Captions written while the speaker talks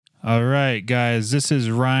All right, guys, this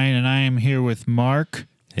is Ryan, and I am here with Mark.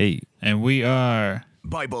 Hey. And we are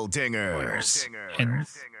Bible Dingers. And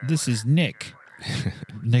this is Nick.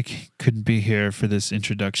 Nick couldn't be here for this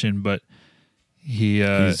introduction, but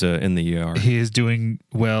he's in the ER. He is doing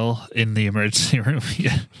well in the emergency room.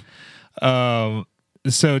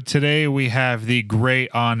 So today we have the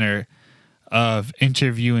great honor of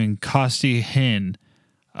interviewing Costi Hinn.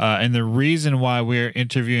 And the reason why we're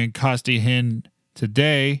interviewing Costi Hinn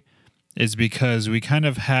today is because we kind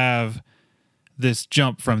of have this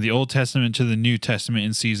jump from the Old Testament to the New Testament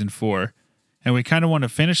in season 4. And we kind of want to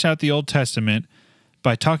finish out the Old Testament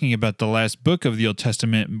by talking about the last book of the Old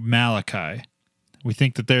Testament, Malachi. We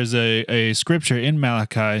think that there's a scripture in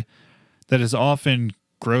Malachi that is often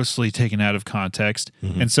grossly taken out of context.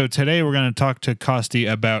 Mm-hmm. And so today we're going to talk to Costi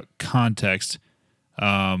about context,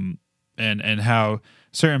 and how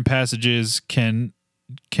certain passages can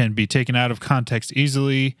be taken out of context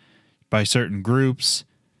easily by certain groups.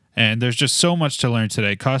 And there's just so much to learn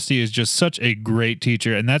today. Costi is just such a great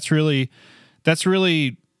teacher, and that's really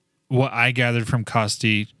what I gathered from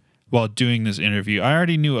Costi while doing this interview. I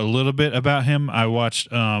already knew a little bit about him. I watched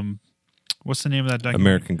what's the name of that documentary?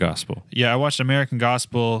 American Gospel. Yeah, I watched American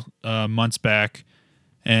Gospel months back,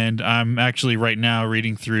 and I'm actually right now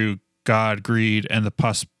reading through God, Greed, and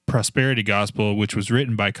the Prosperity Gospel, which was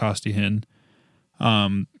written by Costi Hinn.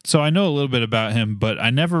 So I know a little bit about him, but I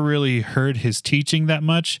never really heard his teaching that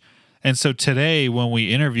much. And so today when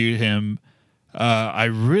we interviewed him, I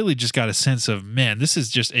really just got a sense of, man, this is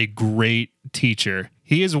just a great teacher.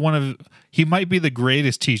 He might be the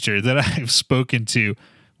greatest teacher that I've spoken to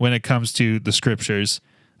when it comes to the scriptures.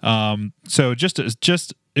 So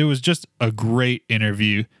it was just a great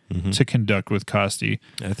interview to conduct with Costi.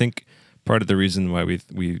 I think part of the reason why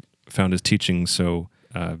we found his teaching so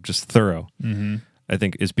just thorough, I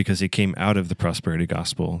think, is because he came out of the prosperity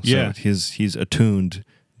gospel. So yeah, he's attuned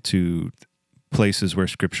to places where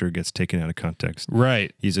scripture gets taken out of context.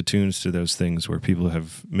 Right. He's attuned to those things where people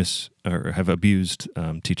have have abused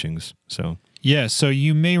teachings. So yeah. So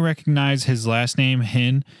you may recognize his last name,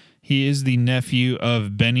 Hinn. He is the nephew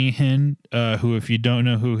of Benny Hinn, who, if you don't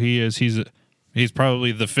know who he is, he's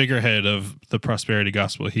probably the figurehead of the prosperity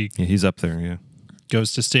gospel. He's up there. Yeah.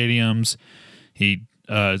 Goes to stadiums. He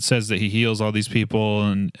says that he heals all these people,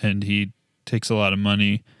 and he takes a lot of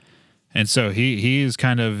money, and so he is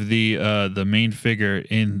kind of the main figure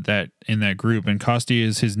in that group. And Costi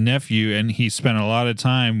is his nephew, and he spent a lot of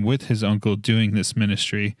time with his uncle doing this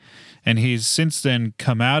ministry, and he's since then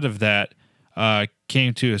come out of that,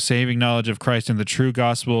 came to a saving knowledge of Christ and the true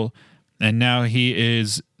gospel, and now he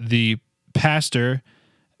is the pastor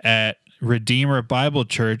at Redeemer Bible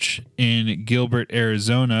Church in Gilbert,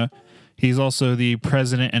 Arizona. He's also the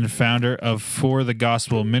president and founder of For the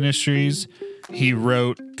Gospel Ministries. He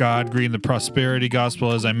wrote God, Greed, and the Prosperity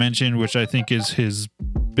Gospel, as I mentioned, which I think is his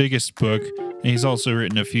biggest book. And he's also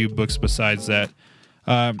written a few books besides that.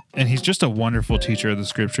 And he's just a wonderful teacher of the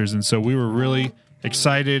scriptures. And so we were really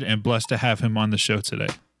excited and blessed to have him on the show today.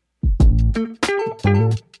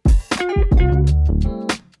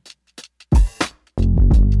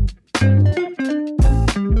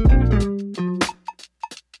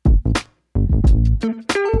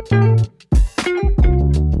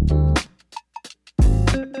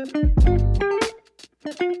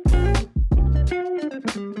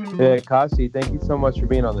 Yeah, Costi, thank you so much for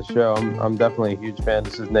being on the show. I'm definitely a huge fan.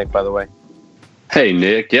 This is Nick, by the way. Hey,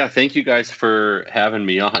 Nick. Yeah, thank you guys for having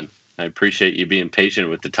me on. I appreciate you being patient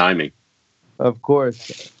with the timing. Of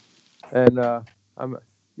course. And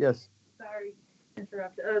yes. Sorry,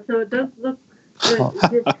 interrupted. So it does look.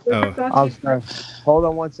 I'm sorry. Hold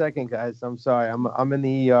on one second, guys. I'm sorry. I'm in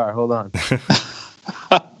the ER. Hold on.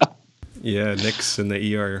 Yeah, Nick's in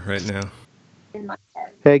the ER right now.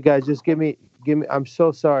 Hey guys, just give me. I'm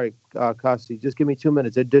so sorry, Costi. Just give me 2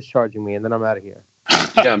 minutes. They're discharging me, and then I'm out of here.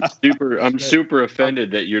 Yeah, I'm super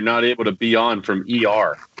offended that you're not able to be on from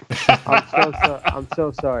ER. I'm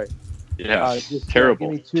so sorry. Yeah, just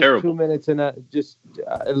terrible. Give me terrible. 2 minutes, and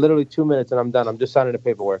literally 2 minutes, and I'm done. I'm just signing the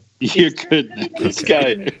paperwork. You're good.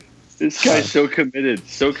 This guy's so committed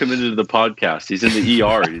to the podcast. He's in the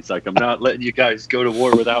ER. He's like, I'm not letting you guys go to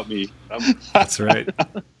war without me. That's right.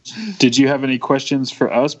 Did you have any questions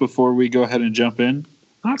for us before we go ahead and jump in?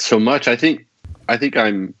 Not so much. I think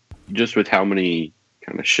I'm just with how many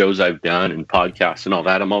kind of shows I've done and podcasts and all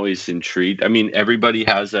that. I'm always intrigued. I mean, everybody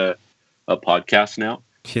has a podcast now.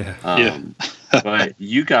 Yeah. But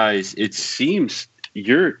you guys, it seems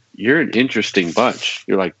you're an interesting bunch.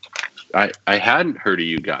 You're like, I hadn't heard of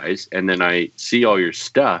you guys, and then I see all your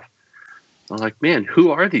stuff. I'm like, man, who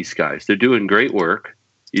are these guys? They're doing great work.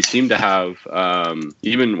 You seem to have,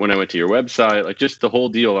 even when I went to your website, like just the whole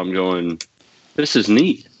deal, I'm going, this is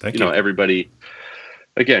neat. Thank You know, you.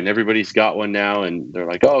 everybody's got one now, and they're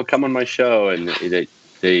like, oh, come on my show. And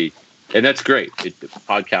they and that's great.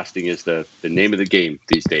 Podcasting is the name of the game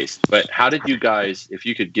these days. But how did you guys, if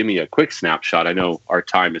you could give me a quick snapshot, I know our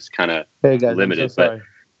time is kind of Hey guys, I'm so limited, but sorry.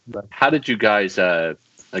 Bye. how did you guys,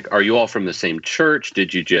 like, are you all from the same church?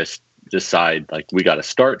 Did you just decide like we got to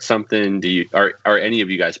start something? Are any of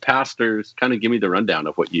you guys pastors? Kind of give me the rundown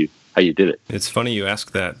of how you did it. It's funny you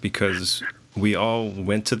ask that because we all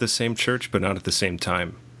went to the same church, but not at the same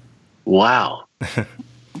time. Wow.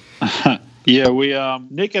 Yeah, we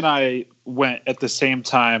Nick and I went at the same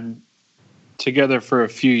time together for a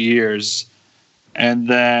few years, and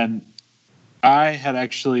then I had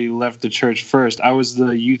actually left the church first. I was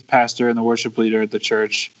the youth pastor and the worship leader at the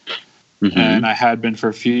church, and I had been for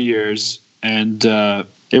a few years, and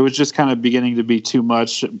it was just kind of beginning to be too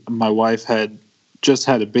much. My wife had just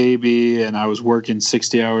had a baby, and I was working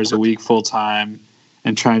 60 hours a week full time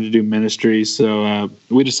and trying to do ministry. So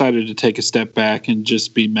we decided to take a step back and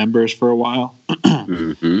just be members for a while.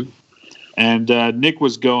 And Nick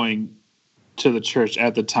was going to the church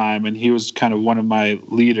at the time, and he was kind of one of my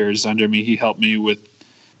leaders under me. He helped me with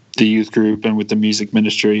the youth group and with the music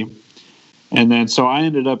ministry. And then so I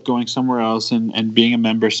ended up going somewhere else and being a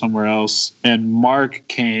member somewhere else. And Mark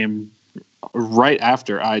came right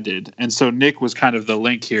after I did. And so Nick was kind of the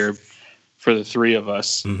link here for the three of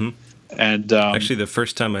us. Mm-hmm. And actually, the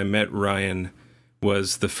first time I met Ryan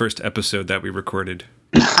was the first episode that we recorded.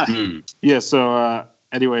 Yeah. So,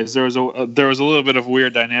 anyways, there was a little bit of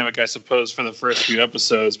weird dynamic, I suppose, for the first few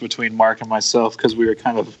episodes between Mark and myself because we were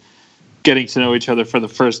kind of getting to know each other for the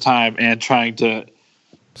first time and trying to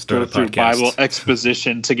Start go through podcast. Bible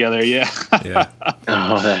exposition together. Yeah. Yeah.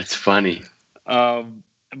 Oh, that's funny.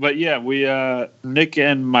 But yeah, we Nick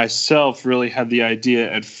and myself really had the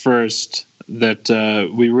idea at first that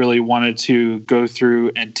we really wanted to go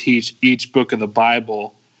through and teach each book of the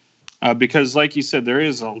Bible because, like you said, there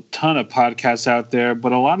is a ton of podcasts out there,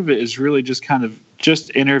 but a lot of it is really just kind of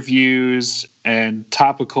just interviews and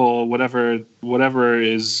topical, whatever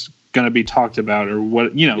is going to be talked about or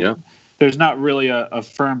what, you know. Yeah. There's not really a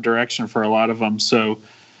firm direction for a lot of them. So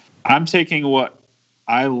I'm taking what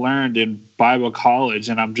I learned in Bible college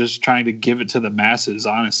and I'm just trying to give it to the masses,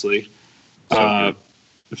 honestly,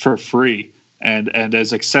 for free and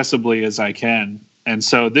as accessibly as I can. And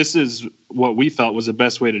so this is what we felt was the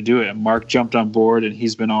best way to do it. And Mark jumped on board and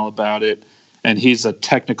he's been all about it. And he's a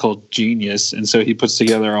technical genius. And so he puts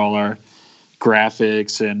together all our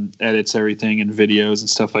graphics and edits everything and videos and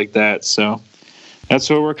stuff like that. So that's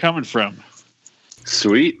where we're coming from.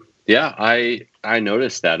 Sweet. Yeah, I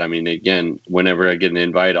noticed that. I mean, again, whenever I get an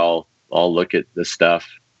invite, I'll look at the stuff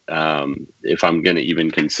if I'm going to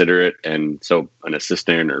even consider it. And so an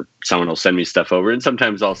assistant or someone will send me stuff over. And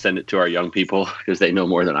sometimes I'll send it to our young people because they know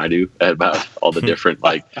more than I do about all the different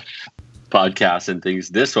like podcasts and things.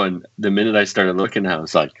 This one, the minute I started looking at it, I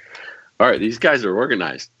was like, all right, these guys are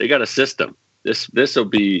organized. They got a system. This will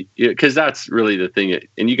be, because that's really the thing.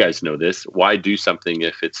 And you guys know this. Why do something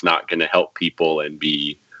if it's not going to help people and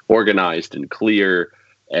be organized and clear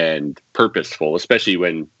and purposeful, especially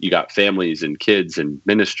when you got families and kids and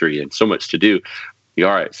ministry and so much to do. All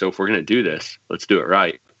right, so if we're going to do this, let's do it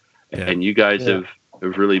right. Yeah. And you guys have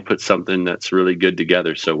really put something that's really good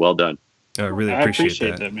together. So well done. I really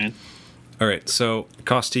appreciate that, man. All right, so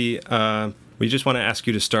Costi, we just want to ask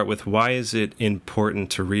you to start with why is it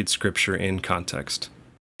important to read Scripture in context?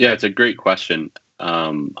 Yeah, it's a great question.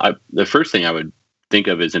 The first thing I would think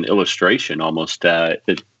of is an illustration, almost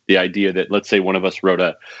the idea that, let's say one of us wrote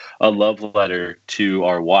a love letter to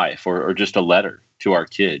our wife or just a letter to our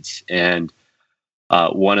kids. And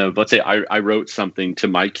let's say I wrote something to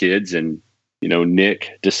my kids and,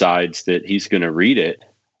 Nick decides that he's going to read it.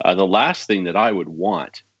 The last thing that I would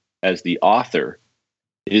want as the author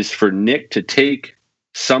is for Nick to take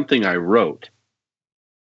something I wrote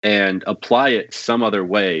and apply it some other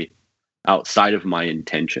way outside of my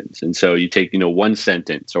intentions. And so you take, one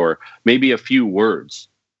sentence or maybe a few words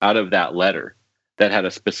out of that letter that had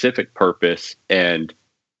a specific purpose and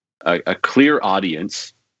a clear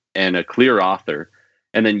audience and a clear author,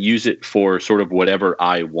 and then use it for sort of whatever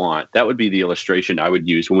I want. That would be the illustration I would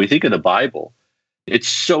use. When we think of the Bible, it's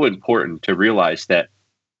so important to realize that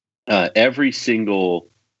every single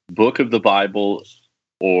book of the Bible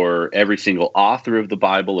or every single author of the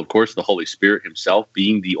Bible, of course, the Holy Spirit himself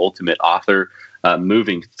being the ultimate author,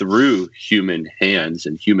 moving through human hands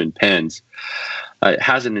and human pens,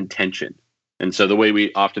 has an intention. And so the way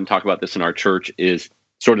we often talk about this in our church is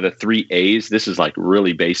sort of the 3 A's. This is like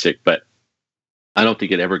really basic, but I don't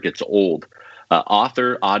think it ever gets old.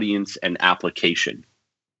 Author, audience, and application.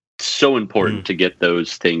 So important to get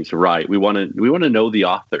those things right. We want to know the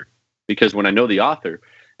author, because when I know the author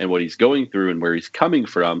and what he's going through and where he's coming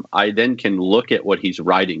from, I then can look at what he's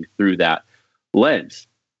writing through that lens.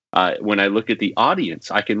 When I look at the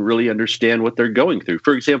audience, I can really understand what they're going through.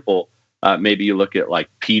 For example, maybe you look at like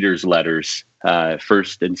Peter's letters,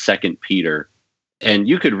 First and Second Peter, and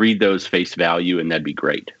you could read those face value, and that'd be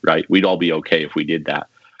great, right? We'd all be okay if we did that.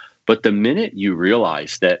 But the minute you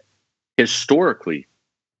realize that historically,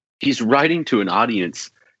 he's writing to an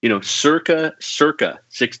audience, circa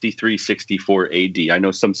 63, 64 AD. I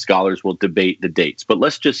know some scholars will debate the dates, but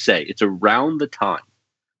let's just say it's around the time,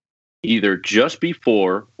 either just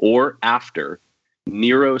before or after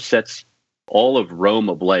Nero sets all of Rome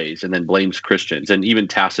ablaze and then blames Christians. And even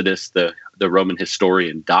Tacitus, the Roman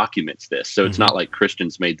historian, documents this. So it's not like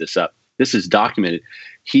Christians made this up. This is documented.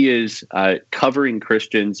 He is covering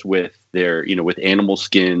Christians with their, with animal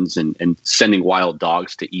skins and sending wild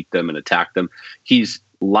dogs to eat them and attack them. He's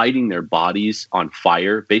lighting their bodies on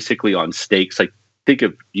fire, basically on stakes. Like, think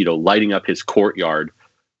of, lighting up his courtyard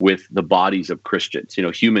with the bodies of Christians,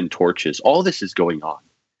 human torches. All this is going on.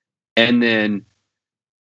 And then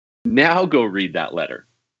now go read that letter.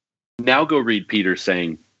 Now go read Peter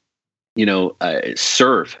saying,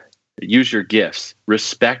 serve. Use your gifts,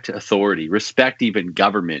 respect authority, respect even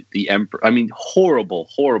government, the emperor. I mean, horrible,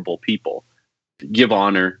 horrible people. Give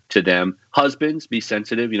honor to them. Husbands, be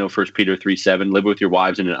sensitive. 1 Peter 3:7, live with your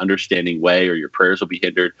wives in an understanding way, or your prayers will be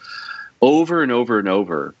hindered. Over and over and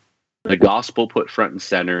over, the gospel put front and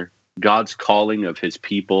center, God's calling of his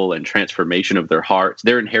people and transformation of their hearts,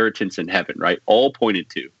 their inheritance in heaven, right? All pointed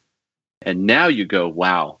to. And now you go,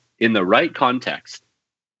 wow, in the right context,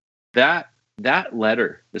 that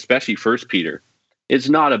letter, especially First Peter, it's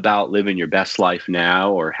not about living your best life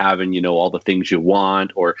now or having, all the things you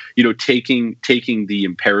want, or, taking the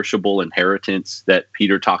imperishable inheritance that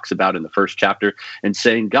Peter talks about in the first chapter and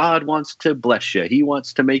saying, God wants to bless you. He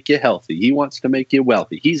wants to make you healthy. He wants to make you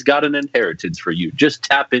wealthy. He's got an inheritance for you. Just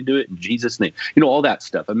tap into it in Jesus' name. All that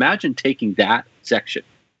stuff. Imagine taking that section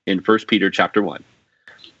in First Peter chapter 1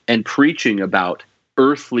 and preaching about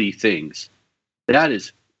earthly things. That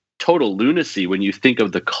is total lunacy when you think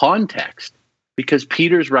of the context, because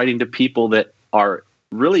Peter's writing to people that are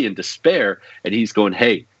really in despair, and he's going,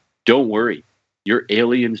 hey, don't worry, you're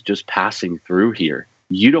aliens just passing through here.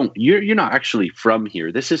 You're not actually from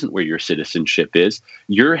here. This isn't where your citizenship is.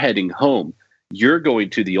 You're heading home. You're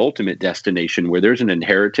going to the ultimate destination where there's an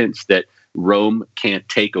inheritance that Rome can't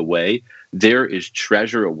take away. There is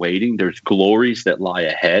treasure awaiting. There's glories that lie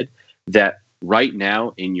ahead that right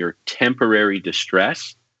now, in your temporary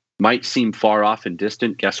distress, might seem far off and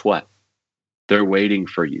distant. Guess what? They're waiting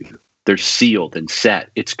for you. They're sealed and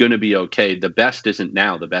set. It's going to be okay. The best isn't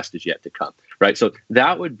now. The best is yet to come, right? So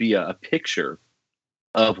that would be a picture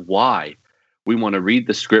of why we want to read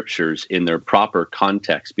the scriptures in their proper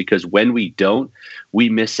context, because when we don't, we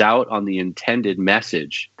miss out on the intended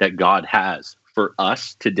message that God has for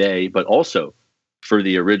us today, but also for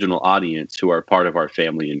the original audience who are part of our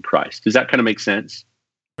family in Christ. Does that kind of make sense?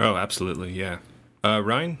 Oh, absolutely. Yeah.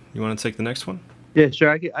 Ryan, you want to take the next one? Yeah,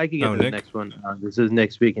 sure. I can get to the next one. This is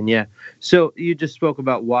Nick speaking. Yeah. So you just spoke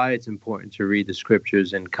about why it's important to read the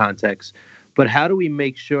scriptures in context, but how do we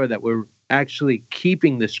make sure that we're actually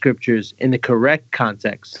keeping the scriptures in the correct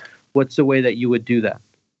context? What's the way that you would do that?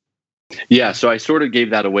 Yeah, so I sort of gave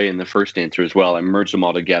that away in the first answer as well. I merged them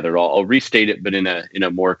all together. I'll restate it, but in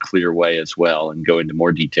a more clear way as well, and go into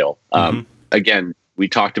more detail. Again, we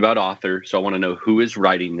talked about author, so I want to know who is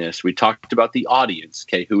writing this. We talked about the audience,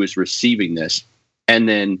 okay, who is receiving this. And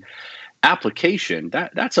then application,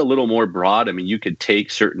 that's a little more broad. I mean, you could take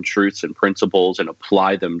certain truths and principles and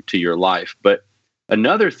apply them to your life. But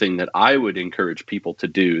another thing that I would encourage people to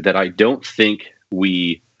do that I don't think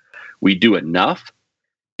we do enough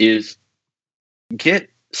is get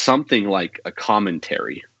something like a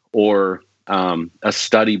commentary or a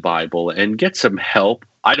study Bible and get some help.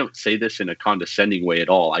 I don't say this in a condescending way at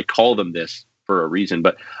all. I call them this for a reason,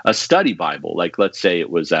 but a study Bible, like let's say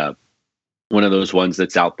it was one of those ones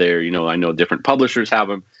that's out there. I know different publishers have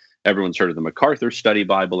them. Everyone's heard of the MacArthur Study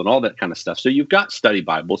Bible and all that kind of stuff. So you've got study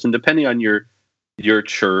Bibles, and depending on your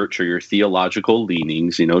church or your theological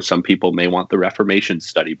leanings, some people may want the Reformation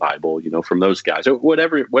Study Bible, from those guys, or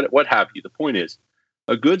whatever, what have you. The point is,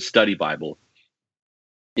 a good study Bible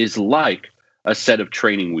is like a set of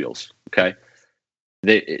training wheels. Okay.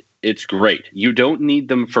 It's great. You don't need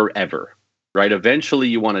them forever, right? Eventually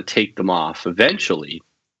you want to take them off. Eventually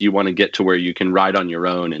you want to get to where you can ride on your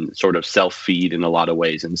own and sort of self-feed in a lot of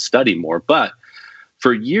ways and study more. But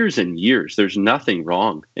for years and years, there's nothing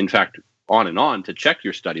wrong. In fact, on and on to check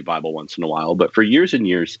your study Bible once in a while, but for years and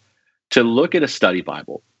years to look at a study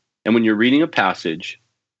Bible. And when you're reading a passage,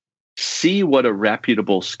 see what a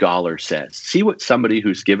reputable scholar says. See what somebody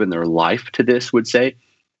who's given their life to this would say.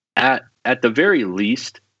 At the very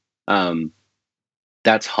least,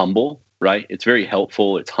 that's humble, right? It's very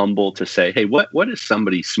helpful. It's humble to say, hey, what is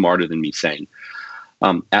somebody smarter than me saying?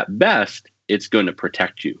 At best, it's going to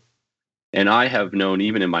protect you. And I have known,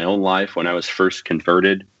 even in my own life, when I was first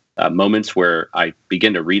converted, moments where I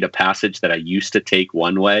began to read a passage that I used to take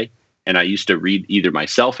one way, and I used to read either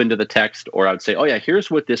myself into the text, or I would say, oh yeah, here's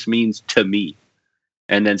what this means to me.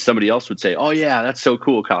 And then somebody else would say, oh yeah, that's so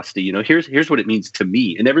cool, Costi. Here's what it means to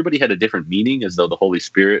me. And everybody had a different meaning, as though the Holy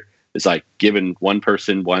Spirit is like giving one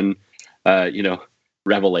person one,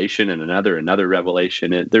 revelation and another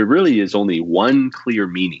revelation. And there really is only one clear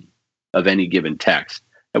meaning of any given text.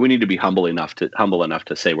 And we need to be humble enough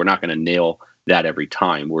to say we're not going to nail that every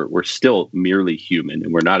time. We're still merely human,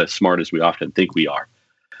 and we're not as smart as we often think we are.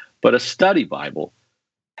 But a study Bible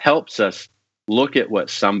helps us look at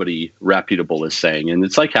what somebody reputable is saying, and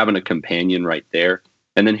it's like having a companion right there.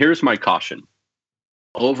 And then here's my caution: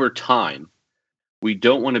 over time, we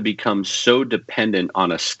don't want to become so dependent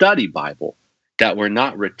on a study Bible that we're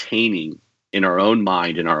not retaining in our own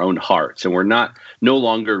mind, in our own hearts, and we're no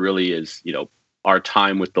longer really as our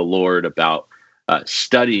time with the Lord about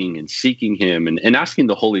studying and seeking Him and asking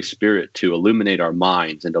the Holy Spirit to illuminate our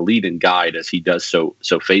minds and to lead and guide as He does so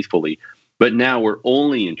faithfully. But now we're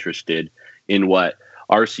only interested in what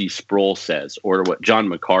R.C. Sproul says, or what John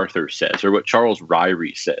MacArthur says, or what Charles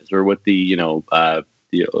Ryrie says, or what the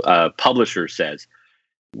publisher says.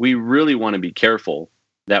 We really want to be careful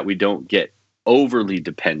that we don't get overly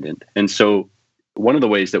dependent. And so one of the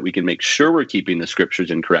ways that we can make sure we're keeping the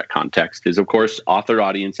scriptures in correct context is, of course,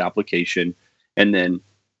 author-audience application, and then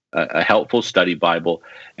a helpful study Bible,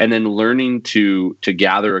 and then learning to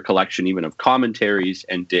gather a collection even of commentaries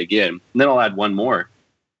and dig in. And then I'll add one more.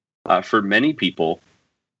 For many people,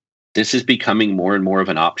 this is becoming more and more of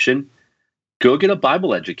an option. Go get a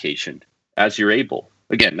Bible education as you're able.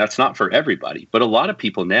 Again, that's not for everybody, but a lot of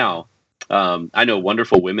people now, I know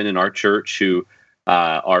wonderful women in our church who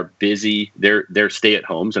are busy. They're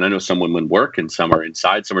stay-at-homes, and I know some women work and some are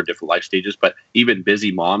inside, some are different life stages, but even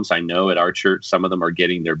busy moms, I know at our church, some of them are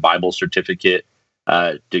getting their Bible certificate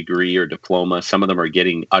degree or diploma. Some of them are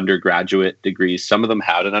getting undergraduate degrees. Some of them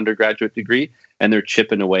had an undergraduate degree, and they're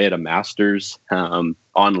chipping away at a master's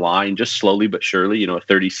online, just slowly but surely, a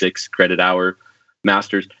 36 credit hour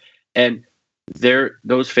master's. And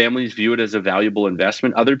those families view it as a valuable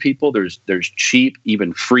investment. Other people, there's cheap,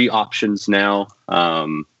 even free options now.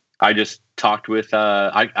 I just talked with,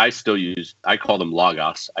 I call them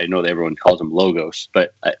Logos. I know that everyone calls them Logos,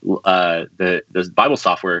 but the Bible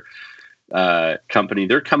software company,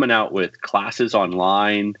 they're coming out with classes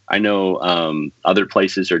online. I know other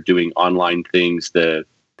places are doing online things. The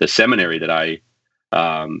seminary that I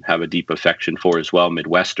have a deep affection for as well,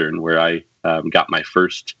 Midwestern, where I got my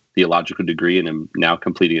first theological degree and I'm now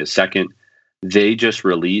completing a second. They just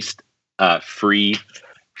released free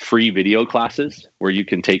video classes where you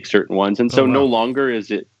can take certain ones, and so no longer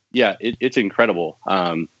is it. Yeah, it's incredible.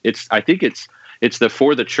 I think it's the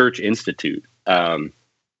For the Church Institute.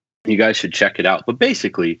 You guys should check it out. But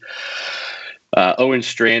basically, Owen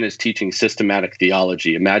Strachan is teaching systematic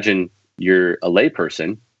theology. Imagine you're a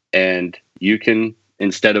layperson and you can,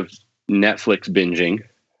 instead of Netflix binging,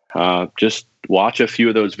 just watch a few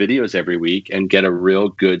of those videos every week and get a real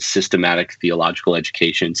good systematic theological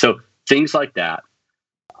education. So things like that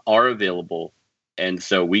are available. And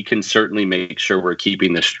so we can certainly make sure we're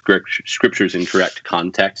keeping the scriptures in correct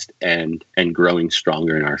context and growing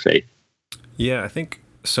stronger in our faith. Yeah, I think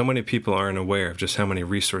so many people aren't aware of just how many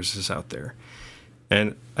resources out there.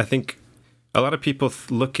 And I think a lot of people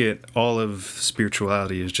look at all of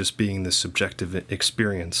spirituality as just being this subjective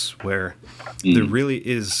experience where there really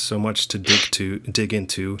is so much to dig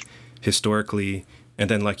into historically. And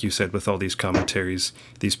then, like you said, with all these commentaries,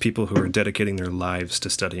 these people who are dedicating their lives to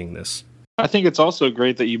studying this. I think it's also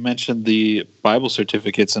great that you mentioned the Bible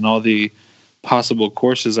certificates and all the possible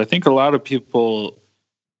courses. I think a lot of people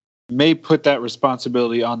may put that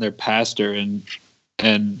responsibility on their pastor,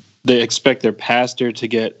 and they expect their pastor to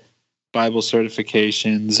get Bible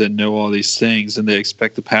certifications and know all these things, and they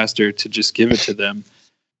expect the pastor to just give it to them.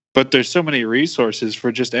 But there's so many resources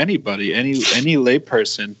for just anybody, any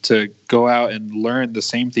layperson to go out and learn the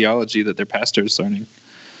same theology that their pastor is learning.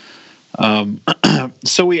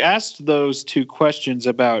 So we asked those two questions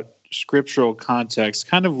about scriptural context,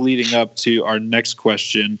 kind of leading up to our next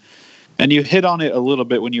question. And you hit on it a little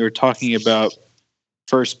bit when you were talking about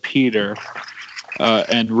First Peter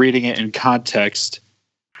and reading it in context,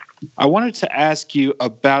 I wanted to ask you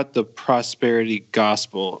about the prosperity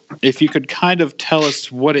gospel. If you could kind of tell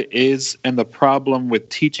us what it is and the problem with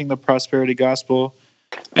teaching the prosperity gospel.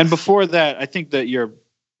 And before that, I think that you're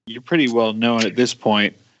pretty well known at this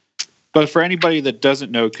point. But for anybody that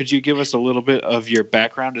doesn't know, could you give us a little bit of your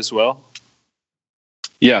background as well?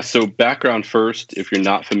 Yeah, so background first, if you're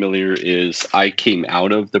not familiar, is I came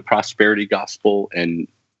out of the prosperity gospel. And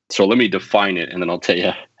so let me define it, and then I'll tell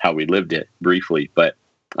you how we lived it briefly. But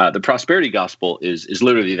the prosperity gospel is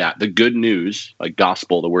literally that, the good news, like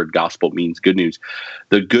gospel, the word gospel means good news,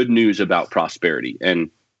 the good news about prosperity. And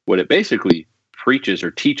what it basically preaches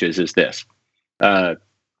or teaches is this,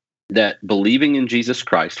 that believing in Jesus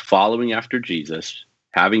Christ, following after Jesus,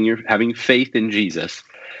 having faith in Jesus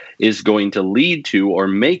is going to lead to or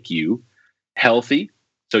make you healthy.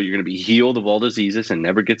 So you're going to be healed of all diseases and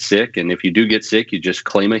never get sick. And if you do get sick, you just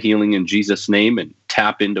claim a healing in Jesus' name and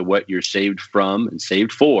tap into what you're saved from and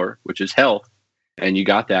saved for, which is health. And you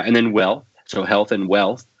got that. And then wealth. So health and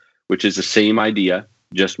wealth, which is the same idea,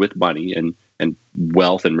 just with money and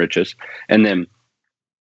wealth and riches. And then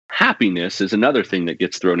happiness is another thing that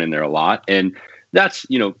gets thrown in there a lot. And that's,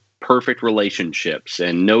 perfect relationships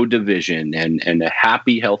and no division and a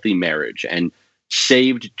happy, healthy marriage and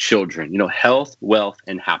saved children, health, wealth,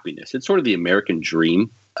 and happiness. It's sort of the American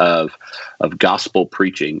dream of gospel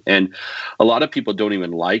preaching. And a lot of people don't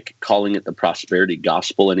even like calling it the prosperity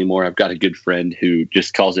gospel anymore. I've got a good friend who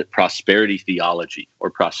just calls it prosperity theology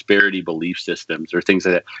or prosperity belief systems or things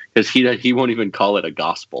like that, because he won't even call it a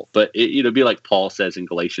gospel. But it'd be like Paul says in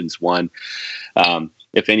Galatians 1,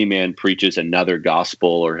 if any man preaches another gospel,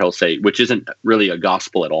 or he'll say, which isn't really a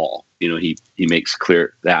gospel at all. He makes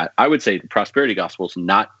clear that. I would say the prosperity gospel is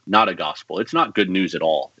not a gospel. It's not good news at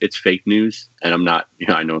all. It's fake news. And I'm not,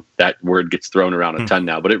 I know that word gets thrown around a ton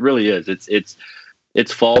now, but it really is.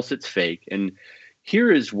 It's false. It's fake. And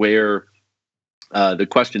here is where the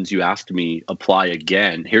questions you asked me apply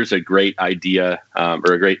again. Here's a great idea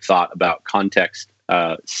or a great thought about context.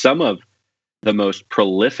 Some of the most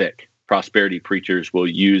prolific prosperity preachers will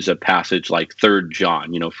use a passage like 3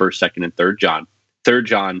 John, 1st, 2nd, and 3rd John. 3rd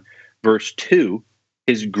John, verse 2,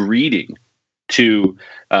 his greeting to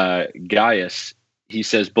Gaius. He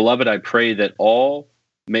says, "Beloved, I pray that all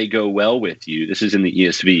may go well with you." This is in the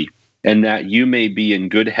ESV. "And that you may be in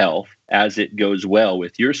good health as it goes well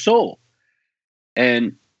with your soul."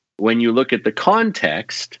 And when you look at the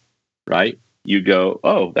context, right, you go,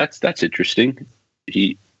 "Oh, that's interesting."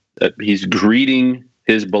 He's greeting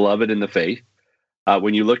his beloved in the faith.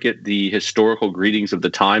 When you look at the historical greetings of the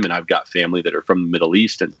time, and I've got family that are from the Middle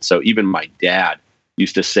East, and so even my dad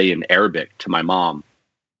used to say in Arabic to my mom,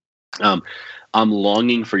 "I'm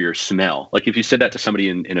longing for your smell." Like if you said that to somebody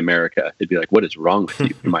in America, they'd be like, "What is wrong with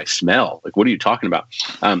you? My smell? Like, what are you talking about?"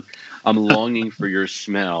 I'm longing for your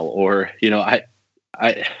smell. Or,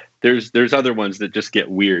 there's other ones that just get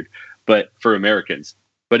weird, but for Americans.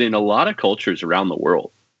 But in a lot of cultures around the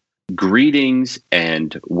world, greetings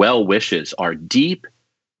and well wishes are deep.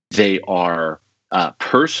 They are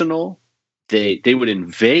personal. They would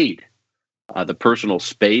invade the personal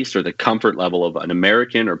space or the comfort level of an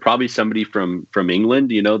American, or probably somebody from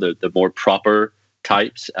England. The more proper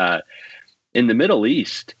types. In the Middle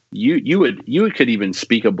East, you could even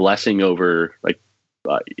speak a blessing over, like,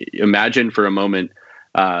 imagine for a moment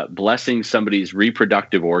blessing somebody's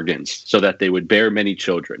reproductive organs so that they would bear many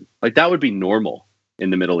children. Like that would be normal in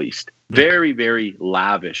the Middle East. Very, very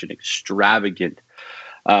lavish and extravagant.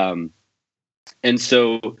 And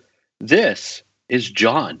so this is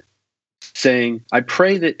John saying, "I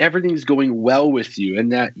pray that everything's going well with you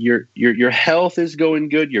and that your health is going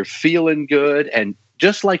good, you're feeling good, and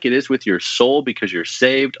just like it is with your soul because you're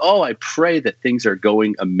saved. Oh, I pray that things are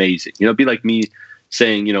going amazing." It'd be like me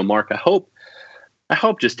saying, Mark, I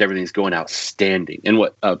hope just everything's going outstanding. And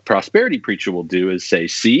what a prosperity preacher will do is say,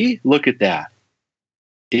 "See, look at that.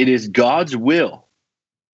 It is God's will."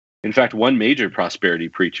 In fact, one major prosperity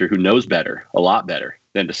preacher who knows better, a lot better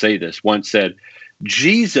than to say this, once said,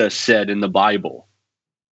 "Jesus said in the Bible,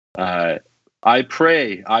 I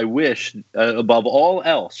pray, I wish, above all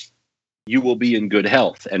else, you will be in good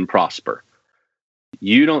health and prosper."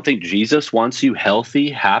 You don't think Jesus wants you healthy,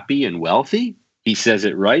 happy, and wealthy? He says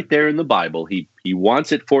it right there in the Bible. He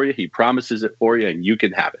wants it for you. He promises it for you, and you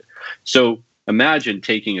can have it. So imagine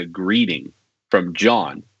taking a greeting from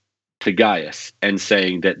John to Gaius and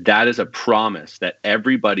saying that is a promise that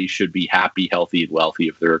everybody should be happy, healthy, and wealthy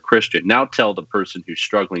if they're a Christian. Now tell the person who's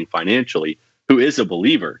struggling financially, who is a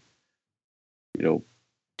believer,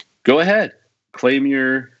 go ahead, claim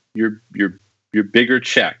your bigger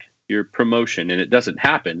check, your promotion, and it doesn't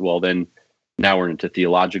happen, well, then now we're into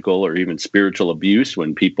theological or even spiritual abuse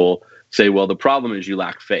when people say, well, the problem is you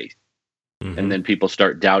lack faith. Mm-hmm. And then people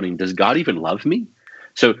start doubting, does God even love me?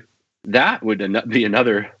 So that would be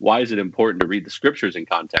another, why is it important to read the scriptures in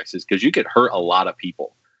context, is because you could hurt a lot of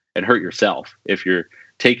people and hurt yourself if you're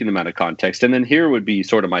taking them out of context. And then here would be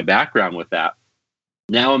sort of my background with that.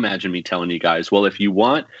 Now imagine me telling you guys, well, if you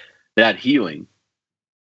want that healing,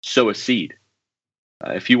 sow a seed.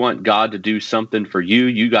 If you want God to do something for you,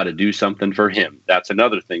 you got to do something for him. That's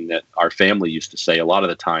another thing that our family used to say a lot of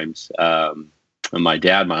the times. My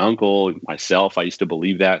dad, my uncle, myself, I used to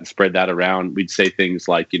believe that and spread that around. We'd say things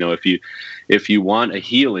like, if you want a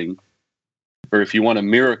healing or if you want a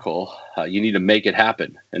miracle, you need to make it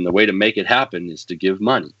happen. And the way to make it happen is to give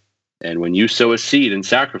money. And when you sow a seed and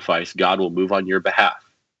sacrifice, God will move on your behalf.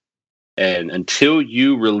 And until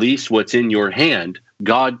you release what's in your hand,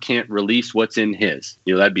 God can't release what's in his.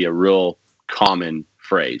 That'd be a real common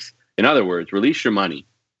phrase. In other words, release your money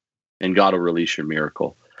and God will release your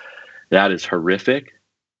miracle. That is horrific.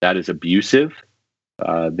 That is abusive.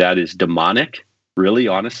 That is demonic, really,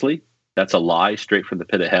 honestly. That's a lie straight from the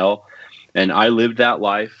pit of hell. And I lived that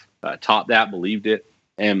life, taught that, believed it.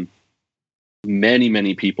 And many,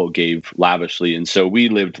 many people gave lavishly. And so we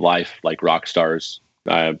lived life like rock stars.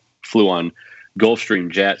 Flew on Gulfstream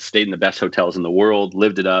jets, stayed in the best hotels in the world,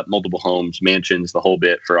 lived it up, multiple homes, mansions, the whole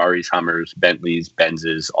bit, Ferraris, Hummers, Bentleys,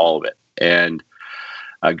 Benzes, all of it. And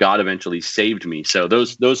God eventually saved me. So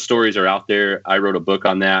those stories are out there. I wrote a book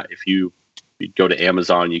on that. If you go to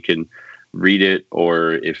Amazon, you can read it,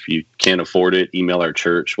 or if you can't afford it, email our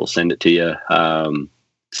church. We'll send it to you.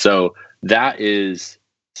 So that is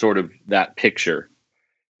sort of that picture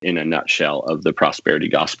in a nutshell of the prosperity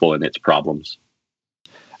gospel and its problems.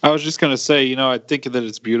 I was just going to say, I think that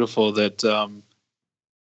it's beautiful that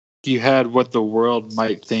you had what the world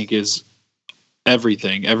might think is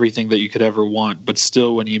everything that you could ever want. But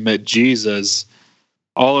still, when you met Jesus,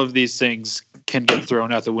 all of these things can get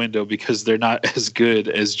thrown out the window because they're not as good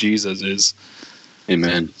as Jesus is.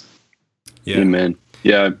 Amen. Yeah. Amen.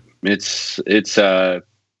 Yeah. It's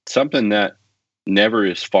something that never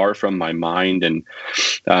is far from my mind. And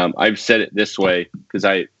I've said it this way because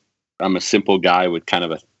I'm a simple guy with kind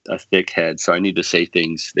of a thick head, so I need to say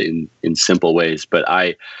things in simple ways. But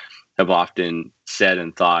I have often said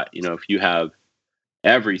and thought, if you have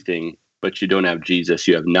everything but you don't have Jesus,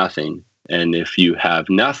 you have nothing. And if you have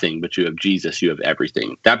nothing but you have Jesus, you have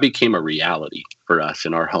everything. That became a reality for us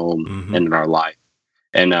in our home and in our life.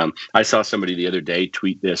 And I saw somebody the other day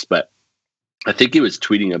tweet this, but I think he was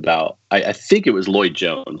tweeting about, I think it was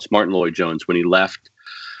Martin Lloyd Jones, when he left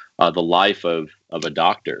the life of a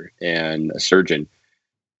doctor and a surgeon.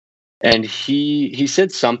 And he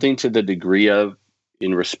said something to the degree of,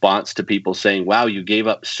 in response to people saying, wow, you gave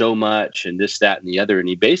up so much and this, that, and the other. And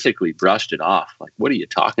he basically brushed it off. Like, what are you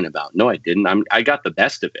talking about? No, I didn't. I got the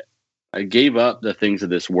best of it. I gave up the things of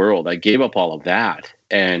this world. I gave up all of that.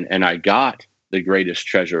 And I got the greatest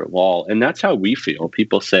treasure of all. And that's how we feel.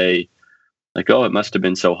 People say, like, oh, it must have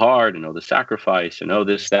been so hard, and the sacrifice, and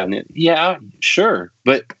this, that, and it. Yeah, sure.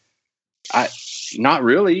 But not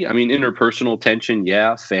really. I mean, interpersonal tension,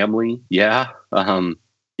 yeah. Family, yeah.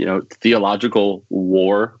 Theological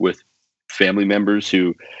war with family members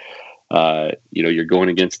who, you're going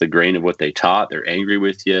against the grain of what they taught. They're angry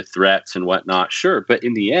with you, threats and whatnot. Sure. But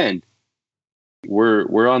in the end,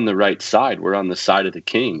 we're on the right side. We're on the side of the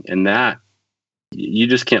King, and that you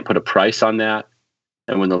just can't put a price on that.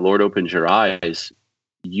 And when the Lord opens your eyes,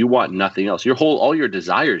 you want nothing else. All your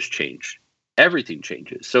desires change. Everything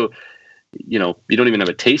changes. So, you don't even have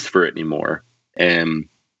a taste for it anymore. And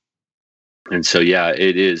so, yeah,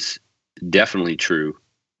 it is definitely true.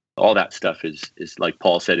 All that stuff is like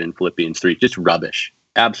Paul said in Philippians 3, just rubbish,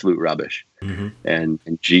 absolute rubbish. Mm-hmm. And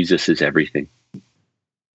Jesus is everything.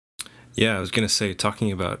 Yeah, I was going to say,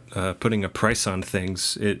 talking about putting a price on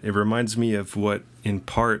things, it reminds me of what, in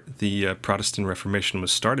part, the Protestant Reformation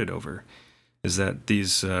was started over, is that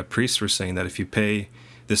these priests were saying that if you pay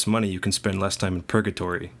this money, you can spend less time in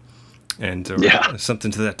purgatory, and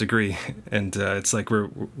something to that degree. And it's like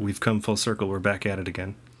we've come full circle. We're back at it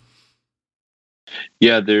again.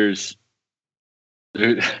 Yeah,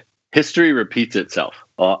 history repeats itself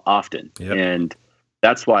often, yep. And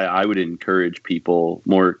that's why I would encourage people,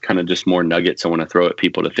 more nuggets I want to throw at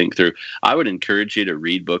people to think through. I would encourage you to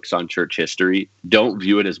read books on church history. Don't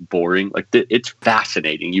view it as boring. It's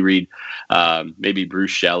fascinating. You read maybe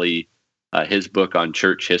Bruce Shelley, his book on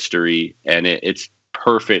church history, and it's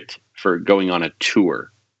perfect for going on a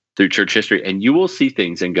tour through church history. And you will see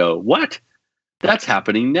things and go, what? That's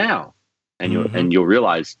happening now. And you'll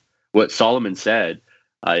realize what Solomon said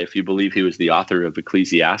if you believe he was the author of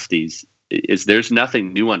Ecclesiastes, is there's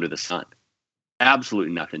nothing new under the sun.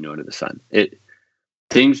 Absolutely nothing new under the sun.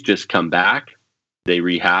 Things just come back, they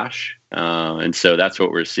rehash, and so that's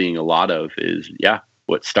what we're seeing a lot of. Is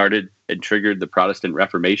what started and triggered the Protestant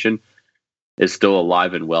Reformation is still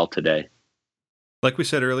alive and well today. Like we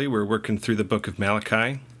said earlier, we're working through the book of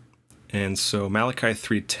Malachi, and so Malachi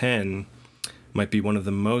 3:10 might be one of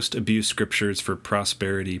the most abused scriptures for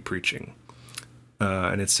prosperity preaching.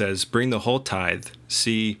 And it says, "Bring the whole tithe,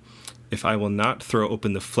 see if I will not throw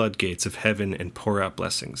open the floodgates of heaven and pour out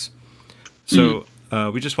blessings." So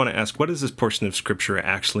we just want to ask, what does this portion of scripture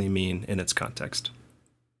actually mean in its context?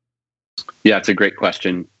 Yeah, it's a great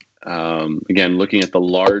question. Again, looking at the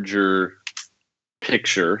larger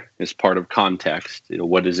picture as part of context,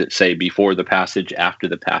 what does it say before the passage, after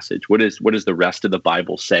the passage? What does the rest of the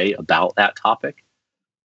Bible say about that topic?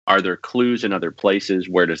 Are there clues in other places?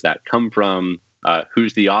 Where does that come from?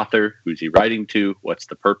 Who's the author? Who's he writing to? What's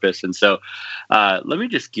the purpose? And so let me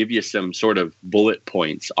just give you some sort of bullet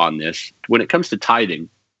points on this. When it comes to tithing,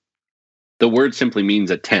 the word simply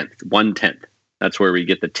means a tenth, 1/10. That's where we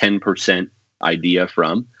get the 10% idea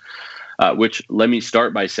from, which, let me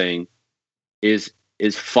start by saying, is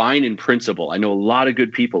fine in principle. I know a lot of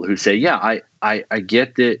good people who say, I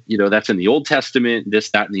get that, that's in the Old Testament, this,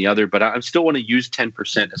 that, and the other, but I still want to use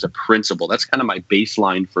 10% as a principle. That's kind of my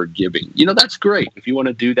baseline for giving. That's great. If you want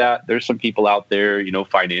to do that, there's some people out there,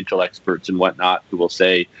 financial experts and whatnot, who will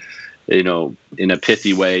say, in a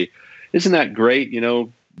pithy way, isn't that great?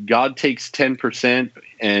 God takes 10%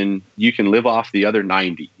 and you can live off the other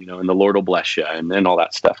 90, and the Lord will bless you and all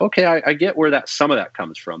that stuff. Okay, I get where some of that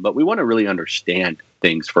comes from, but we want to really understand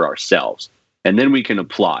things for ourselves, and then we can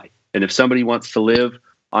apply. And if somebody wants to live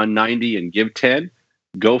on 90 and give 10,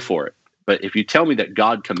 go for it. But if you tell me that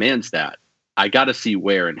God commands that, I got to see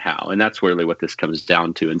where and how, and that's really what this comes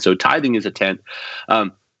down to. And so tithing is a tenth.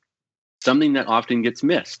 Something that often gets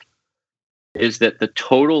missed is that the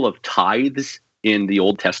total of tithes in the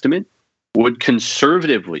Old Testament would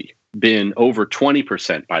conservatively been over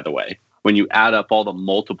 20%, by the way, when you add up all the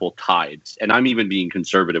multiple tithes. And I'm even being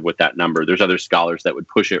conservative with that number. There's other scholars that would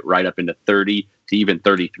push it right up into 30 to even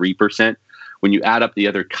 33%. When you add up the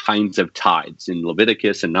other kinds of tithes in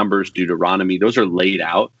Leviticus and Numbers, Deuteronomy, those are laid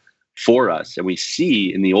out for us. And we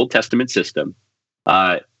see in the Old Testament system,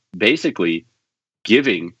 basically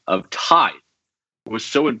giving of tithe was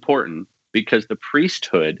so important because the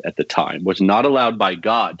priesthood at the time was not allowed by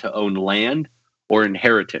God to own land or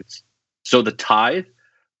inheritance. So the tithe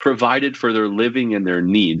provided for their living and their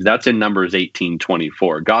needs. That's in Numbers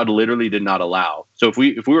 18:24. God literally did not allow. So if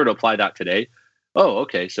we were to apply that today,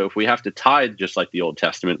 okay, so if we have to tithe just like the Old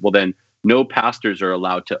Testament, well then no pastors are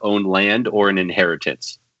allowed to own land or an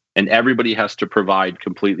inheritance. And everybody has to provide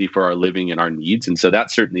completely for our living and our needs. And so that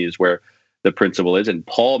certainly is where the principle is. And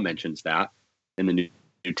Paul mentions that in the New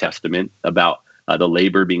Testament about the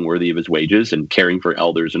labor being worthy of his wages and caring for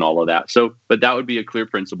elders and all of that. So, but that would be a clear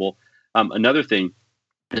principle. Another thing,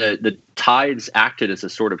 the tithes acted as a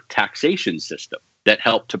sort of taxation system that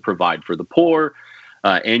helped to provide for the poor,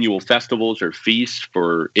 annual festivals or feasts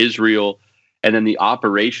for Israel, and then the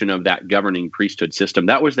operation of that governing priesthood system.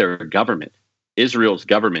 That was their government, Israel's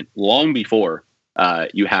government. Long before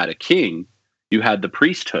you had a king, you had the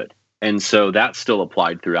priesthood. And so that still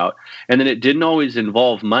applied throughout. And then it didn't always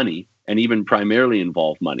involve money, and even primarily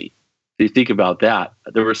involve money. So you think about that.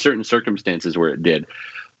 There were certain circumstances where it did.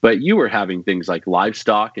 But you were having things like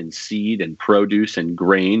livestock and seed and produce and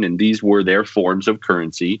grain, and these were their forms of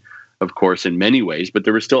currency, of course, in many ways, but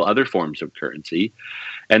there were still other forms of currency.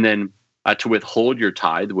 And then to withhold your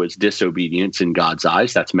tithe was disobedience in God's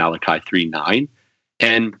eyes. That's Malachi 3:9.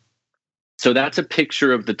 And so that's a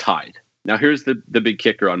picture of the tithe. Now, here's the big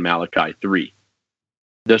kicker on Malachi 3.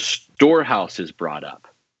 The storehouse is brought up.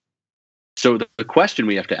 So the question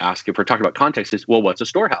we have to ask, if we're talking about context, is, well, what's a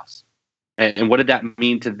storehouse? And what did that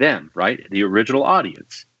mean to them, right? The original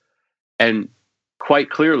audience. And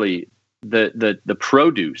quite clearly, the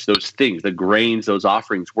produce, those things, the grains, those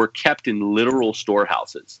offerings were kept in literal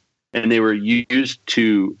storehouses. And they were used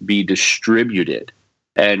to be distributed.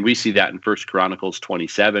 And we see that in 1 Chronicles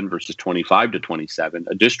 27, verses 25 to 27,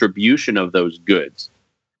 a distribution of those goods.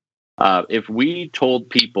 If we told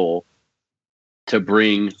people to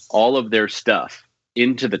bring all of their stuff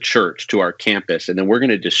into the church, to our campus, and then we're going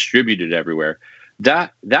to distribute it everywhere,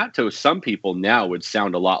 that to some people now would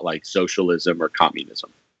sound a lot like socialism or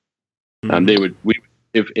communism. Mm-hmm.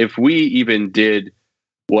 If we even did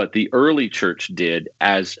what the early church did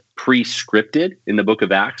as prescripted in the book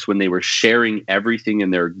of Acts, when they were sharing everything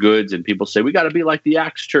in their goods, and people say, we got to be like the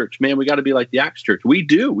Acts church, man, we got to be like the Acts church. We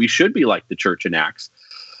do. We should be like the church in Acts.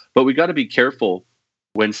 But we got to be careful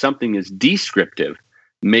when something is descriptive,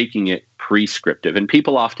 making it prescriptive. And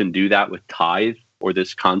people often do that with tithe or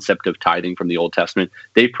this concept of tithing from the Old Testament.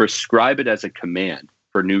 They prescribe it as a command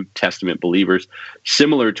for New Testament believers,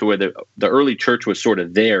 similar to where the early church was sort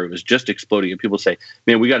of there. It was just exploding. And people say,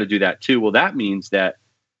 man, we got to do that too. Well, that means that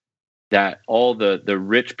all the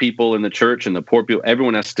rich people in the church and the poor people,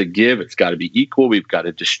 everyone has to give. It's got to be equal. We've got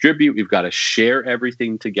to distribute. We've got to share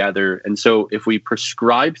everything together. And so if we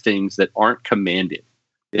prescribe things that aren't commanded,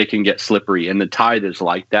 it can get slippery. And the tithe is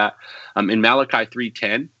like that. In Malachi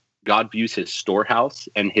 3:10, God views his storehouse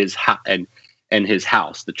and his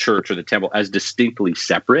house, the church or the temple, as distinctly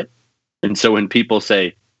separate. And so when people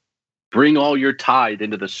say, bring all your tithe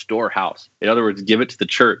into the storehouse, in other words, give it to the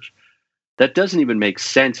church, that doesn't even make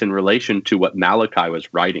sense in relation to what Malachi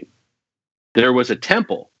was writing. There was a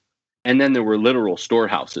temple, and then there were literal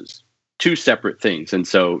storehouses, two separate things. And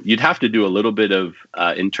so you'd have to do a little bit of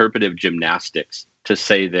interpretive gymnastics to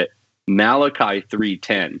say that Malachi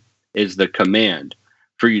 3:10 is the command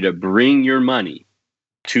for you to bring your money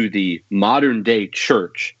to the modern day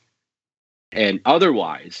church, and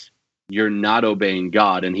otherwise you're not obeying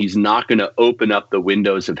God, and he's not going to open up the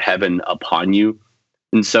windows of heaven upon you.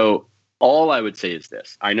 And so all I would say is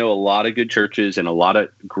this. I know a lot of good churches and a lot of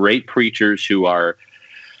great preachers who are,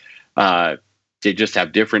 they just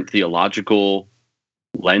have different theological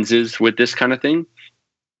lenses with this kind of thing.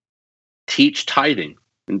 Teach tithing.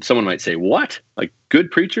 And someone might say, what? Like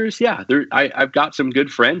good preachers? Yeah, I've got some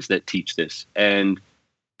good friends that teach this, and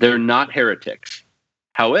they're not heretics.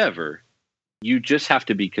 However, you just have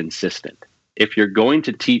to be consistent. If you're going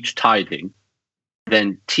to teach tithing,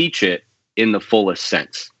 then teach it in the fullest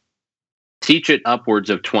sense. Teach it upwards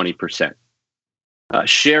of 20%.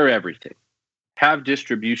 Share everything. Have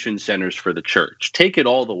distribution centers for the church. Take it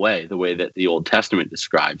all the way that the Old Testament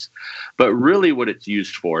describes. But really what it's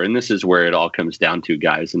used for, and this is where it all comes down to,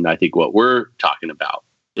 guys, and I think what we're talking about,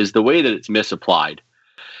 is the way that it's misapplied.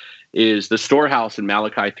 Is the storehouse in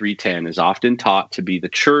Malachi 3:10 is often taught to be the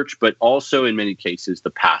church, but also in many cases the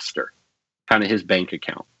pastor, kind of his bank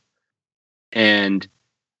account. And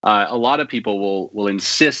a lot of people will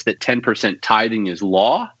insist that 10% tithing is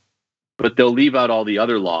law, but they'll leave out all the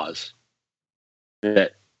other laws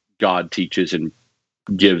that God teaches and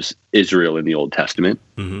gives Israel in the Old Testament.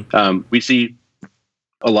 Mm-hmm. We see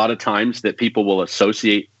a lot of times that people will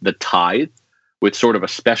associate the tithe with sort of a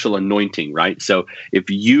special anointing, right? So if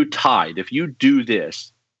you tithe, if you do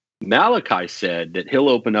this, Malachi said that he'll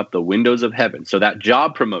open up the windows of heaven. So that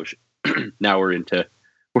job promotion, now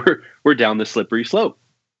we're down the slippery slope.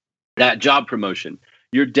 That job promotion,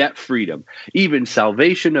 your debt freedom, even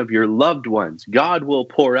salvation of your loved ones. God will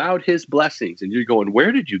pour out his blessings. And you're going,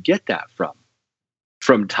 where did you get that from?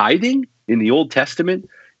 From tithing in the Old Testament?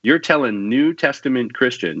 You're telling New Testament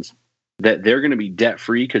Christians that they're going to be debt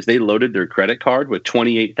free because they loaded their credit card with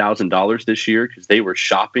 $28,000 this year because they were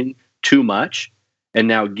shopping too much. And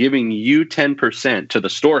now giving you 10% to the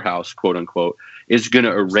storehouse, quote unquote, is going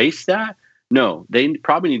to erase that? No, they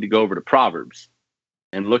probably need to go over to Proverbs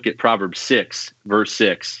and look at Proverbs 6, verse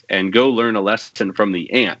 6, and go learn a lesson from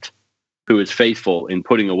the ant who is faithful in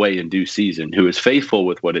putting away in due season, who is faithful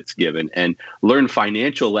with what it's given, and learn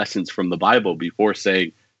financial lessons from the Bible before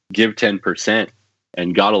saying, give 10%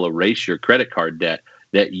 and God will erase your credit card debt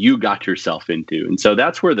that you got yourself into. And so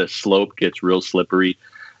that's where the slope gets real slippery.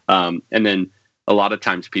 And then a lot of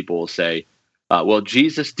times people will say, well,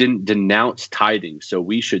 Jesus didn't denounce tithing, so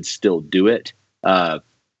we should still do it. That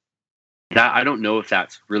I don't know if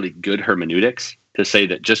that's really good hermeneutics to say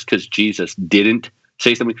that just because Jesus didn't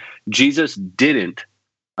say something, Jesus didn't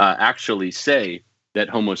actually say that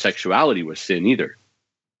homosexuality was sin either.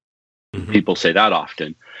 Mm-hmm. People say that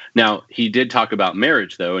often. Now, he did talk about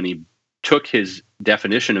marriage, though, and he took his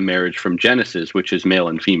definition of marriage from Genesis, which is male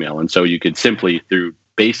and female. And so you could simply, through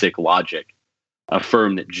basic logic,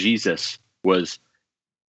 affirm that Jesus was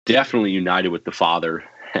definitely united with the Father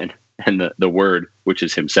and the Word, which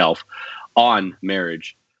is himself, on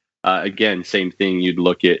marriage. Again, same thing. You'd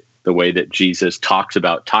look at the way that Jesus talks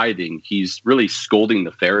about tithing. He's really scolding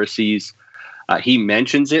the Pharisees. He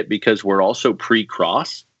mentions it because we're also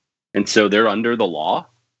pre-cross, and so they're under the law.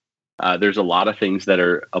 There's a lot of things that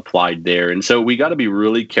are applied there. And so we got to be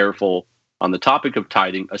really careful on the topic of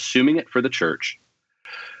tithing, assuming it for the church.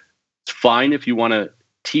 It's fine if you want to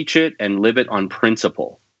teach it and live it on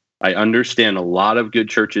principle. I understand a lot of good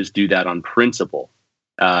churches do that on principle,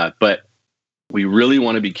 but we really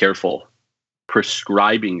want to be careful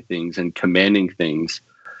prescribing things and commanding things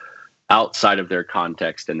outside of their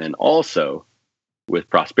context. And then also with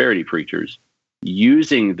prosperity preachers,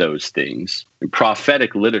 using those things in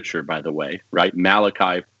prophetic literature, by the way, right?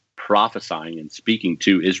 Malachi prophesying and speaking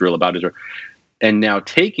to Israel about Israel, and now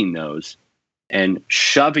taking those and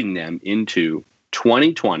shoving them into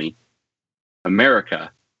 2020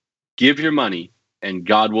 America. Give your money and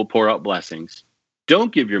God will pour out blessings.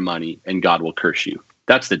 Don't give your money and God will curse you.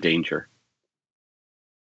 That's the danger.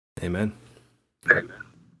 Amen.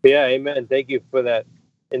 Yeah, amen. Thank you for that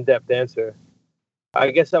in-depth answer.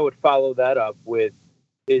 I guess I would follow that up with,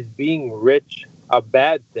 is being rich a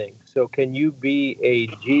bad thing? So can you be a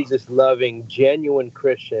Jesus-loving, genuine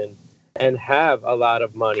Christian and have a lot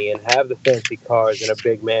of money and have the fancy cars and a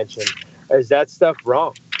big mansion? Is that stuff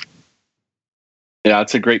wrong? Yeah,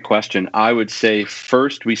 that's a great question. I would say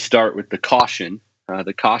first we start with the caution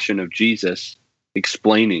of Jesus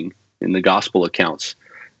explaining in the gospel accounts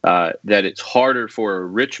that it's harder for a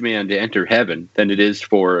rich man to enter heaven than it is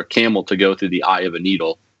for a camel to go through the eye of a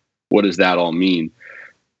needle. What does that all mean?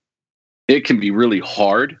 It can be really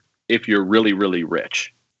hard if you're really, really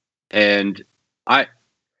rich. And I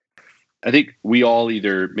think we all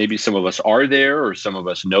either, maybe some of us are there or some of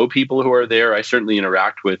us know people who are there. I certainly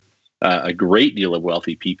interact with a great deal of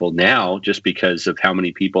wealthy people now just because of how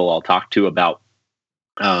many people I'll talk to about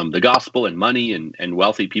the gospel and money, and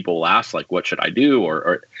wealthy people will ask, like, what should I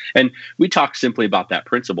do? And we talk simply about that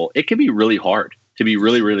principle. It can be really hard to be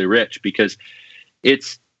really, really rich because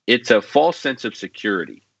it's a false sense of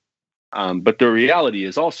security. But the reality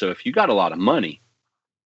is also, if you got a lot of money,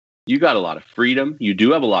 you got a lot of freedom, you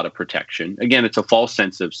do have a lot of protection. Again, it's a false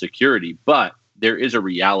sense of security, but there is a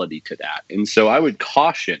reality to that. And so I would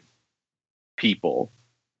caution people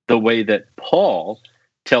the way that Paul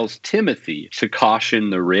tells Timothy to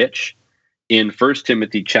caution the rich in 1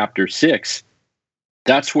 Timothy chapter 6.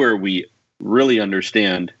 That's where we really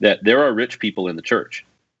understand that there are rich people in the church,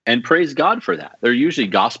 and praise God for that. They're usually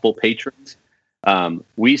gospel patrons.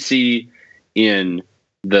 We see in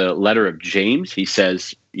the letter of James, he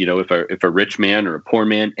says, if a rich man or a poor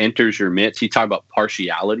man enters your midst, he talks about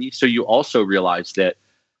partiality. So you also realize that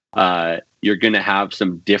you're going to have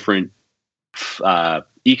some different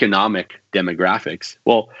economic demographics.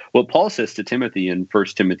 Well, what Paul says to Timothy in 1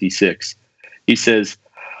 Timothy 6, he says,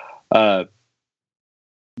 but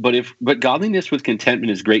godliness with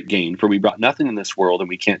contentment is great gain, for we brought nothing in this world and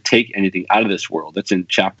we can't take anything out of this world. That's in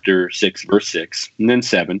chapter 6, verse 6, and then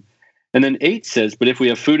 7. And then 8 says, but if we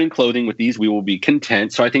have food and clothing, with these we will be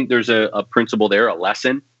content. So I think there's a principle there, a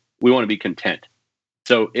lesson. We want to be content.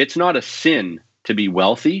 So it's not a sin to be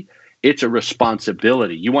wealthy. It's a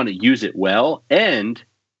responsibility. You want to use it well and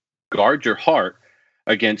guard your heart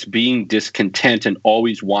against being discontent and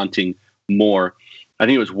always wanting more. I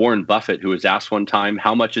think it was Warren Buffett who was asked one time,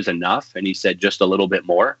 how much is enough? And he said, just a little bit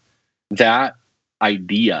more. That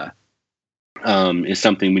idea is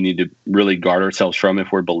something we need to really guard ourselves from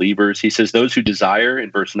if we're believers. He says, those who desire, in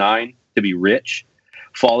verse 9, to be rich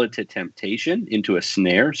fall into temptation, into a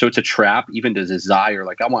snare. So it's a trap, even to desire,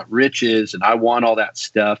 like I want riches and I want all that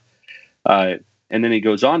stuff. And then he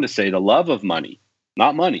goes on to say the love of money,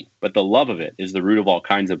 not money, but the love of it is the root of all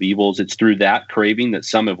kinds of evils. It's through that craving that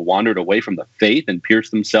some have wandered away from the faith and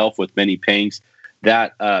pierced themselves with many pangs.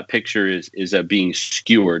 That picture is being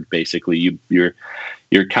skewered. Basically,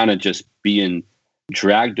 you're kind of just being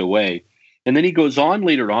dragged away. And then he goes on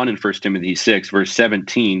later on in 1 Timothy 6, verse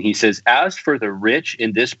 17. He says, as for the rich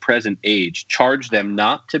in this present age, charge them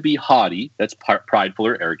not to be haughty, that's prideful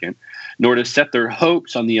or arrogant, nor to set their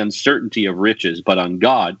hopes on the uncertainty of riches, but on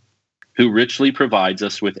God, who richly provides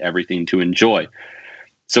us with everything to enjoy.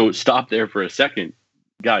 So stop there for a second.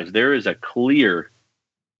 Guys, there is a clear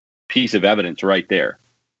piece of evidence right there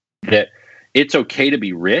that it's okay to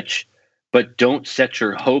be rich, but don't set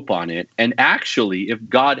your hope on it. And actually,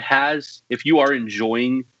 if you are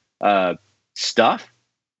enjoying stuff,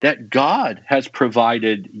 that God has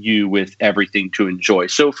provided you with everything to enjoy.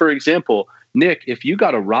 So for example, Nick, if you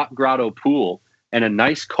got a rock grotto pool and a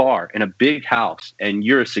nice car and a big house, and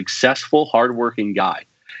you're a successful, hardworking guy,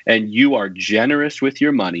 and you are generous with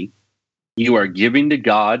your money, you are giving to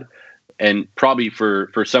God, and probably for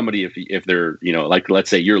somebody, if they're, like, let's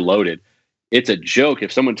say you're loaded, it's a joke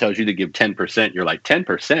if someone tells you to give 10%, you're like,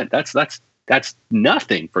 10%, that's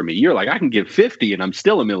nothing for me. You're like, I can give 50 and I'm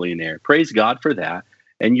still a millionaire. Praise God for that.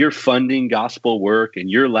 And you're funding gospel work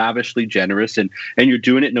and you're lavishly generous and you're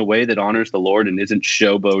doing it in a way that honors the Lord and isn't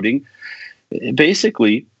showboating.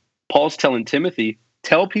 Basically, Paul's telling Timothy,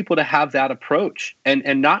 tell people to have that approach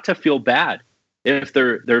and not to feel bad if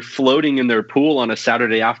they're floating in their pool on a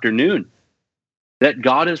Saturday afternoon. That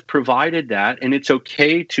God has provided that, and it's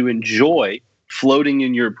okay to enjoy floating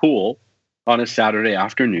in your pool on a Saturday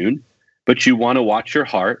afternoon, but you want to watch your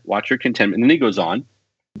heart, watch your contentment. And then he goes on,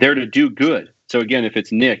 they're to do good. So again, if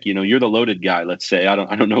it's Nick, you're the loaded guy, let's say. I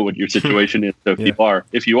don't know what your situation is. So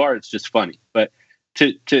if you are, it's just funny. But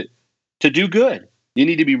to do good, you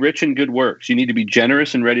need to be rich in good works. You need to be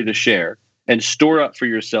generous and ready to share, and store up for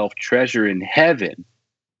yourself treasure in heaven.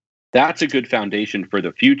 That's a good foundation for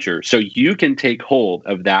the future. So you can take hold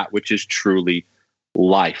of that which is truly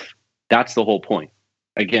life. That's the whole point.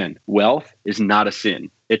 Again, wealth is not a sin.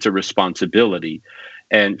 It's a responsibility.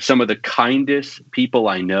 And some of the kindest people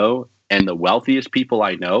I know and the wealthiest people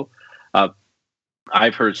I know,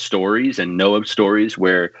 I've heard stories and know of stories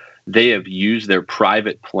where they have used their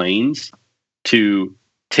private planes to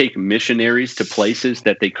take missionaries to places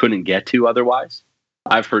that they couldn't get to otherwise.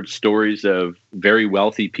 I've heard stories of very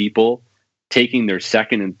wealthy people taking their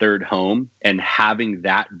second and third home and having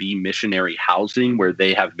that be missionary housing where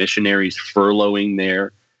they have missionaries furloughing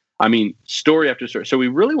there. I mean, story after story. So we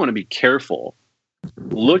really want to be careful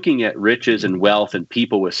looking at riches and wealth and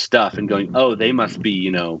people with stuff and going, oh, they must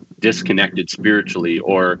be, disconnected spiritually,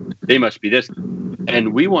 or they must be this.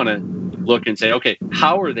 And we want to look and say, okay,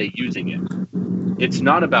 how are they using it? It's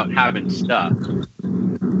not about having stuff,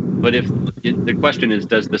 but the question is,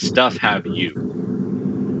 does the stuff have you?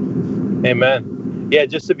 Amen. Yeah,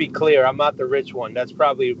 just to be clear, I'm not the rich one. That's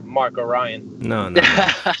probably Mark or Ryan. No.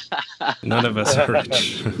 None of us are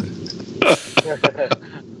rich.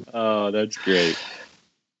 Oh, that's great.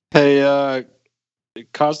 Hey,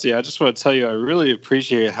 Costi, I just want to tell you, I really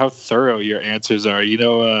appreciate how thorough your answers are.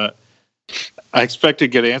 I expect to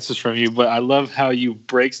get answers from you, but I love how you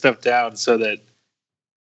break stuff down so that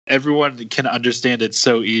everyone can understand it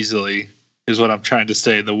so easily, is what I'm trying to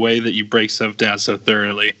say, the way that you break stuff down so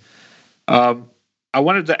thoroughly. I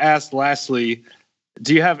wanted to ask, lastly,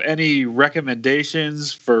 do you have any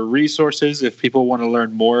recommendations for resources if people want to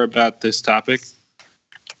learn more about this topic?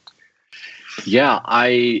 Yeah,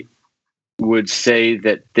 I would say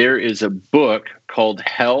that there is a book called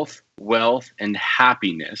Health, Wealth, and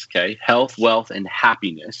Happiness. Okay, Health, Wealth, and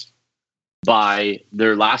Happiness, by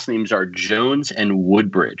their last names are Jones and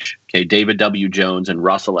Woodbridge. Okay, David W. Jones and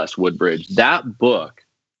Russell S. Woodbridge. That book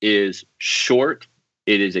is short.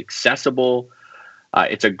 It is accessible.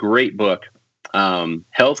 It's a great book.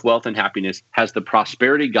 Health, Wealth, and Happiness has the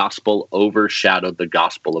prosperity gospel overshadowed the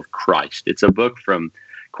gospel of Christ. It's a book from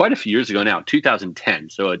quite a few years ago now, 2010.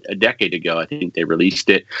 So a decade ago, I think they released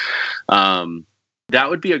it. That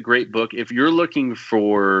would be a great book if you're looking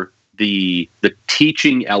for the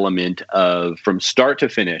teaching element of from start to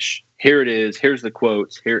finish. Here it is. Here's the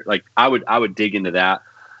quotes. Here, I would dig into that.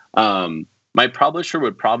 My publisher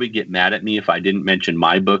would probably get mad at me if I didn't mention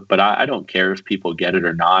my book, but I don't care if people get it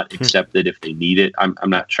or not, except that if they need it. I'm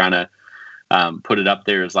not trying to put it up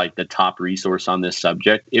there as like the top resource on this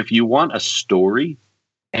subject. If you want a story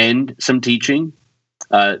and some teaching,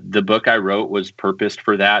 the book I wrote was purposed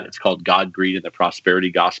for that. It's called God, Greed, and the Prosperity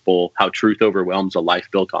Gospel, How Truth Overwhelms a Life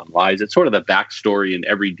Built on Lies. It's sort of the backstory in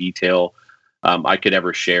every detail I could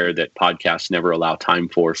ever share that podcasts never allow time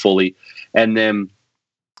for fully. And then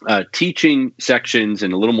teaching sections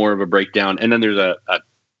and a little more of a breakdown. And then there's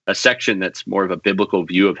a section that's more of a biblical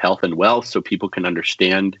view of health and wealth so people can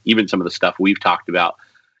understand even some of the stuff we've talked about.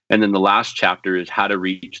 And then the last chapter is how to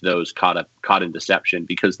reach those caught in deception,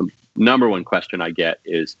 because the number one question I get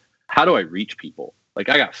is, how do I reach people? Like,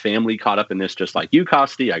 I got family caught up in this just like you,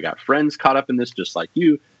 Costi. I got friends caught up in this just like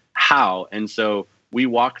you. How? And so we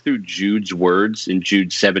walk through Jude's words in Jude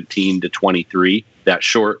 17-23, that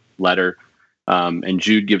short letter. And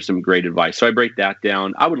Jude gives some great advice. So I break that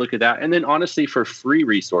down. I would look at that. And then honestly, for free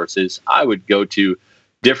resources, I would go to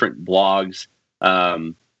different blogs.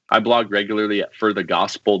 I blog regularly at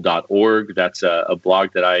forthegospel.org. That's a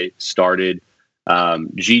blog that I started.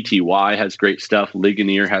 GTY has great stuff.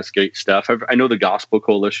 Ligonier has great stuff. I know the Gospel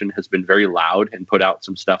Coalition has been very loud and put out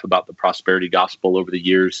some stuff about the prosperity gospel over the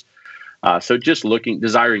years. So just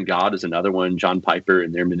Desiring God is another one. John Piper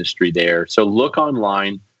and their ministry there. So look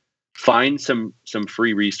online. Find some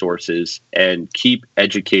free resources and keep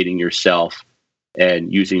educating yourself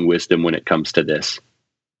and using wisdom when it comes to this.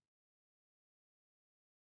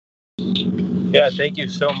 Yeah, thank you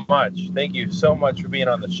so much. Thank you so much for being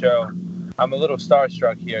on the show. I'm a little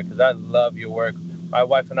starstruck here because I love your work. My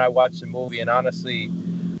wife and I watched the movie, and honestly,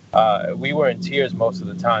 we were in tears most of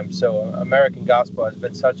the time. So American Gospel has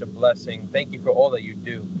been such a blessing. Thank you for all that you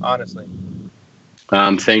do, honestly.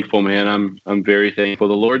 I'm thankful, man. I'm very thankful.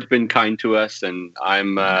 The Lord's been kind to us, and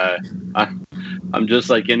I'm just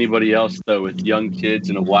like anybody else, though, with young kids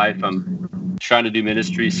and a wife. I'm trying to do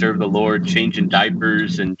ministry, serve the Lord, changing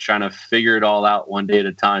diapers, and trying to figure it all out one day at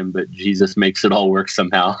a time. But Jesus makes it all work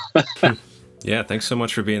somehow. Yeah, thanks so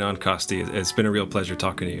much for being on, Costi. It's been a real pleasure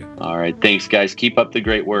talking to you. All right, thanks, guys. Keep up the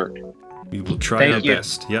great work. We will try Thank our you.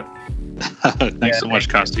 best. Yep. Thanks so much,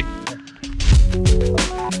 thank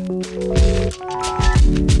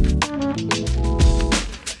Costi.